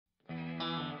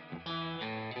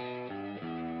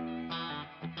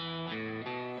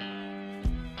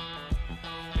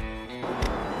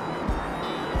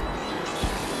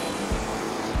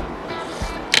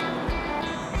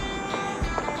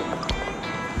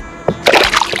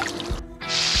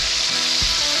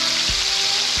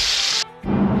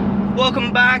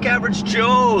Welcome back, Average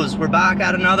Joes. We're back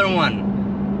at another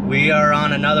one. We are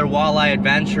on another walleye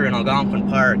adventure in Algonquin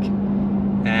Park.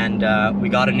 And we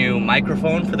got a new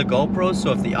microphone for the GoPro,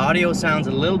 so if the audio sounds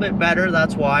a little bit better,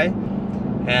 that's why.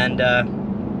 And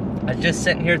I'm just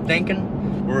sitting here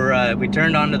thinking, we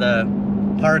turned onto the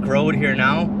park road here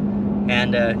now.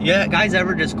 And yeah, guys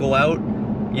ever just go out,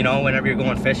 you know, whenever you're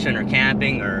going fishing or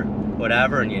camping or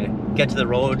whatever, and you get to the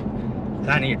road,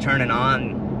 kind of you're turning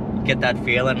on, you get that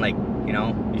feeling like, you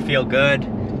know, you feel good,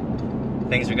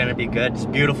 things are gonna be good. It's a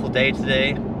beautiful day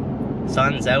today,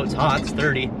 sun's out, it's hot, it's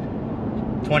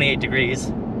 28 degrees,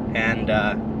 and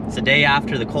it's the day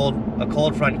after a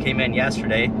cold front came in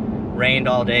yesterday. Rained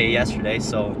all day yesterday,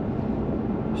 so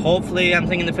hopefully I'm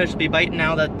thinking the fish will be biting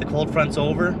now that the cold front's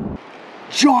over.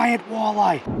 Giant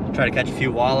walleye! Try to catch a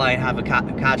few walleye and have a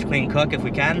catch, clean, cook if we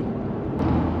can.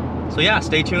 So yeah,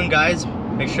 stay tuned, guys.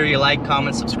 Make sure you like,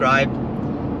 comment, subscribe.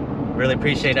 Really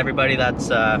appreciate everybody that's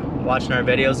watching our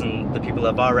videos and the people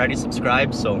that have already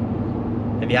subscribed. So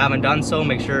if you haven't done so,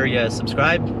 make sure you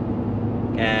subscribe.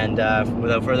 And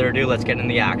without further ado, let's get in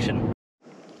the action.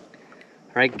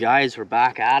 Alright guys, we're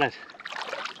back at it.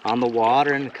 On the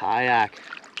water in the kayak.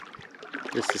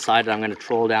 Just decided I'm gonna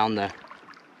troll down the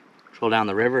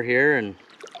river here and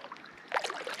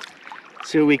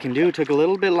see what we can do. It took a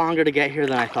little bit longer to get here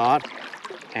than I thought,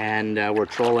 and we're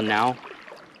trolling now.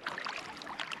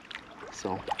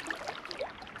 So,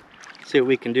 see what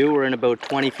we can do. We're in about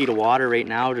 20 feet of water right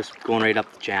now, just going right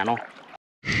up the channel.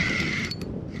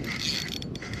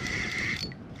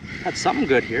 Got something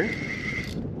good here.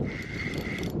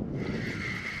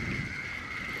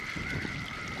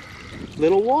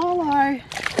 Little walleye.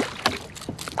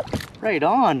 Right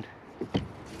on.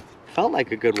 Felt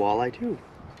like a good walleye too.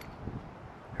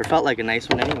 Or felt like a nice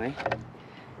one anyway.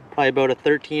 Probably about a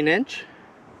 13-inch,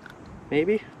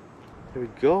 maybe. There we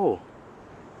go.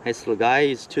 Nice little guy.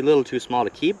 He's too little, too small to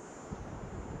keep,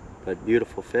 but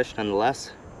beautiful fish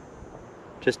nonetheless.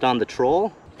 Just on the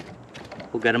troll.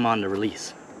 We'll get him on the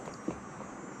release.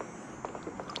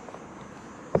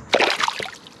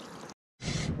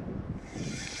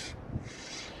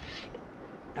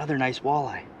 Another nice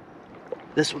walleye.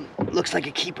 This one looks like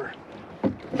a keeper.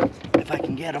 If I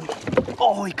can get him.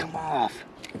 Oh, he come off.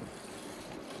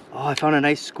 Oh, I found a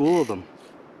nice school of them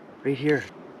right here.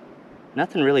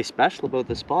 Nothing really special about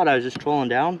this spot. I was just trolling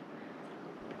down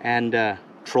and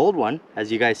trolled one,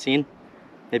 as you guys seen,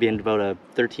 maybe in about a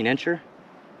 13-incher.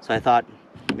 So I thought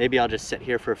maybe I'll just sit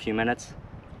here for a few minutes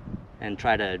and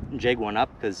try to jig one up,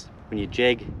 because when you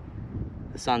jig,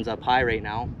 the sun's up high right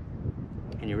now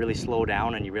and you really slow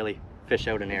down and you really fish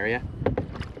out an area.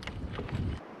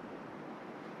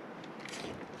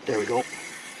 There we go.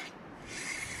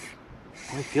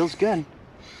 Oh, it feels good.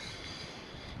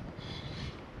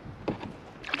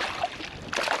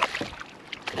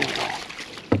 There we go.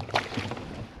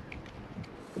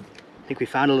 I think we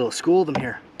found a little school of them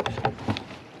here.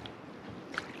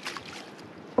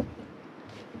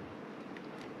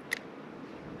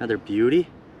 Another beauty.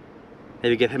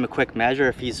 Maybe give him a quick measure.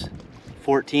 If he's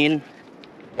 14,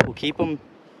 we'll keep him.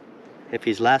 If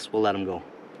he's less, we'll let him go.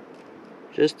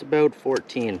 Just about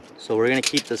 14. So we're gonna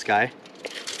keep this guy.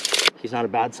 He's not a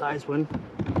bad size one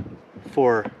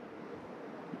for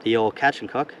the old catch and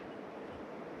cook.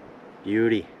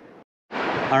 Beauty.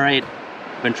 All right,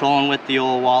 been trolling with the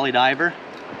old Walleye diver.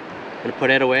 Gonna put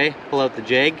it away, pull out the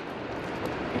jig.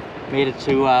 Made it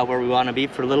to where we want to be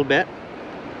for a little bit.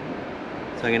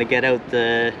 So I'm gonna get out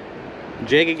the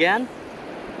jig again,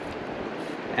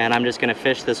 and I'm just gonna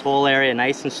fish this whole area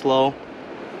nice and slow,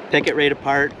 pick it right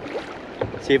apart,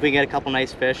 see if we can get a couple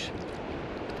nice fish.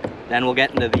 Then we'll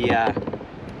get into the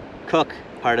cook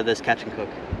part of this catch and cook.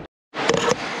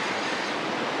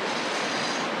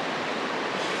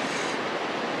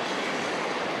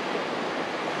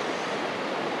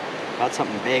 Got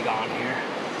something big on here.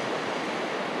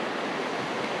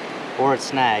 Or it's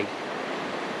snagged,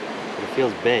 but it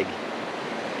feels big.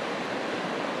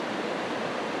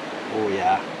 Oh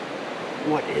yeah.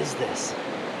 What is this?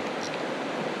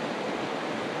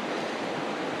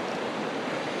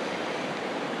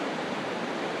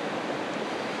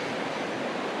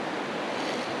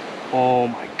 Oh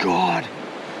my God.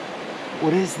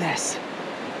 What is this?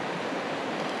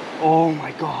 Oh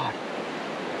my God.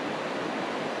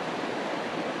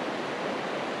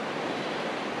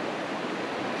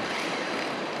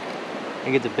 I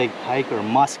think it's a big pike or a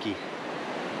muskie.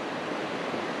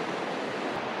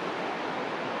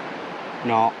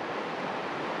 No.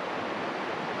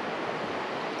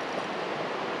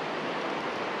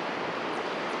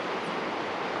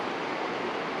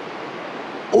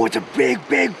 Oh, it's a big,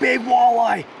 big, big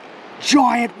walleye.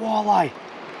 Giant walleye.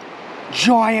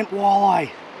 Giant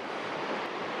walleye.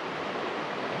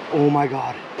 Oh my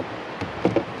God.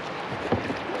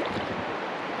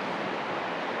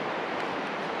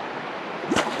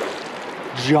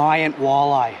 Giant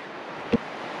walleye.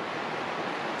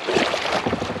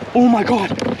 Oh my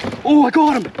God. Oh, I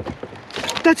got him.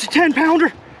 That's a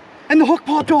 10-pounder. And the hook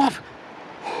popped off.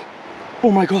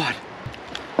 Oh my God.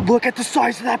 Look at the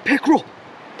size of that pickerel.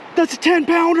 That's a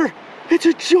 10-pounder. It's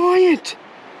a giant.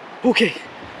 Okay.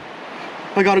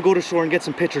 I gotta go to shore and get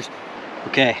some pictures.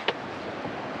 Okay.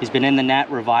 He's been in the net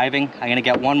reviving. I'm gonna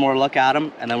get one more look at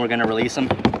him and then we're gonna release him.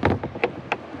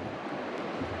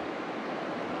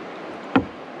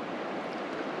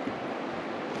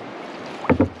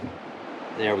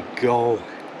 There we go.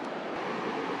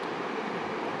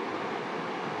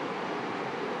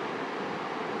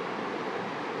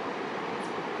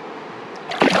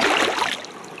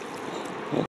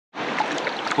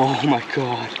 Oh my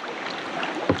God.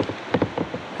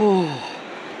 Oh.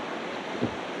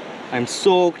 I'm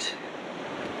soaked.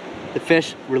 The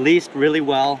fish released really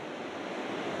well.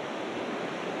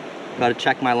 Gotta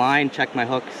check my line, check my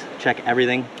hooks, check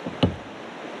everything.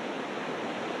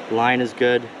 Line is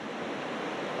good.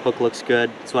 Hook looks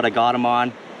good. That's what I got him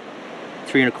on.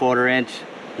 3 1/4 inch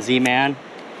Z-Man.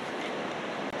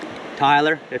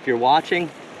 Tyler, if you're watching,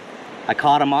 I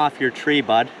caught him off your tree,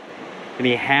 bud. And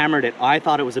he hammered it. I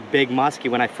thought it was a big muskie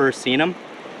when I first seen him.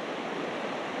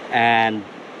 And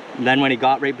then when he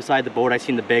got right beside the boat, I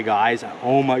seen the big eyes.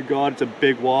 Oh my God, it's a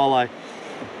big walleye.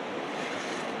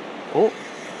 Oh.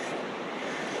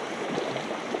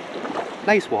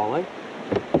 Nice walleye.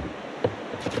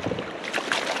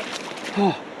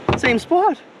 Oh. Same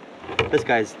spot. This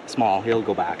guy's small, he'll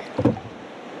go back.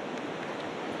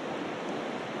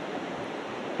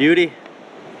 Beauty.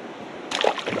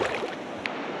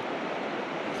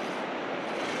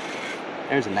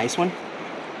 There's a nice one.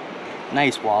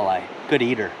 Nice walleye, good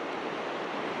eater.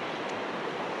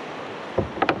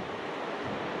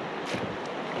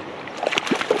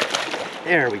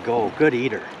 There we go, good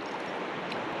eater.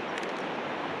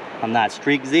 On that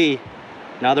Streak Z,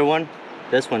 another one.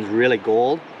 This one's really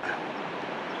gold.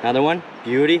 Another one,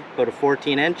 beauty, about a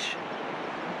 14 inch.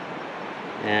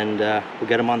 And we'll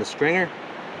get them on the stringer.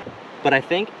 But I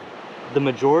think the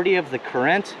majority of the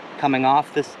current coming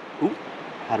off this, ooh,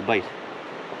 how to bite.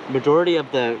 Majority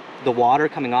of the water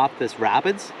coming off this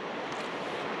rapids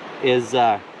is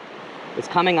it's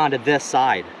coming onto this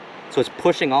side. So it's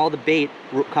pushing all the bait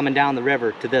coming down the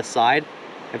river to this side.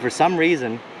 And for some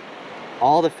reason,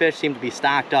 all the fish seem to be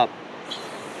stacked up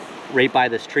right by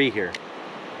this tree here.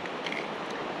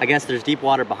 I guess there's deep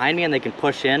water behind me and they can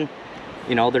push in.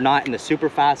 You know, they're not in the super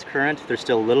fast current. There's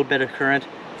still a little bit of current,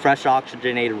 fresh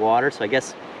oxygenated water. So I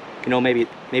guess, you know, maybe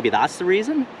that's the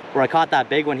reason. Where I caught that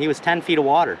big one, he was 10 feet of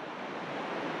water.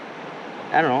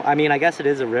 I don't know. I mean, I guess it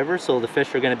is a river, so the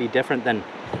fish are going to be different than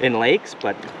in lakes,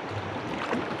 but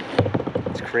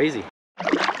it's crazy.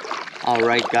 All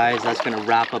right, guys, that's going to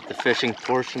wrap up the fishing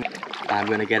portion. I'm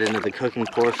going to get into the cooking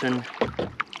portion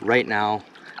right now,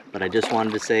 but I just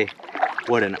wanted to say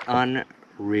what an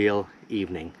unreal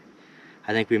evening.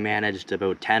 I think we managed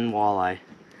about 10 walleye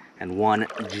and 1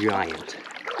 giant.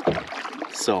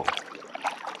 So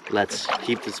let's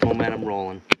keep this momentum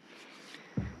rolling.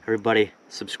 Everybody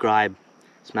subscribe,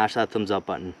 smash that thumbs up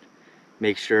button.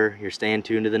 Make sure you're staying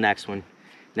tuned to the next one.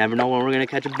 Never know when we're gonna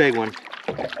catch a big one.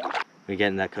 We get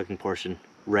in that cooking portion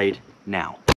right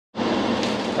now.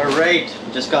 All right,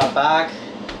 just got back.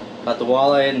 Got the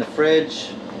walleye in the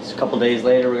fridge. Just a couple days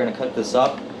later, we're gonna cook this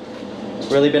up.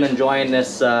 Really been enjoying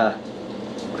this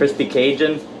crispy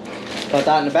Cajun. Got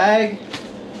that in the bag.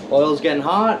 Oil's getting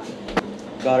hot.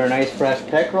 Got our nice fresh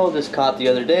pickerel, just caught the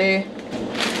other day.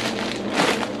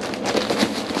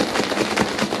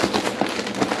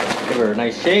 Give her a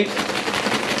nice shake.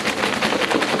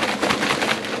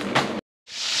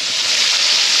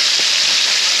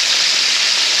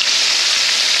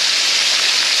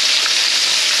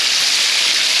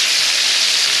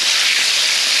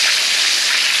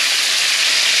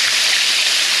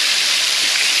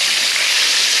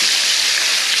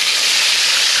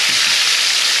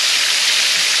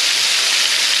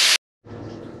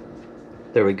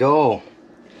 There we go.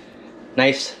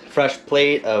 Nice fresh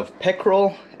plate of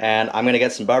pickerel, and I'm gonna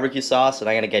get some barbecue sauce and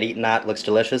I'm gonna get eating that. Looks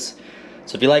delicious.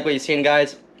 So if you like what you've seen,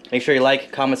 guys, make sure you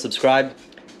like, comment, subscribe.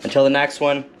 Until the next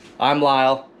one, I'm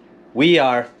Lyle. We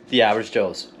are the Average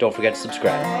Joes. Don't forget to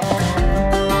subscribe.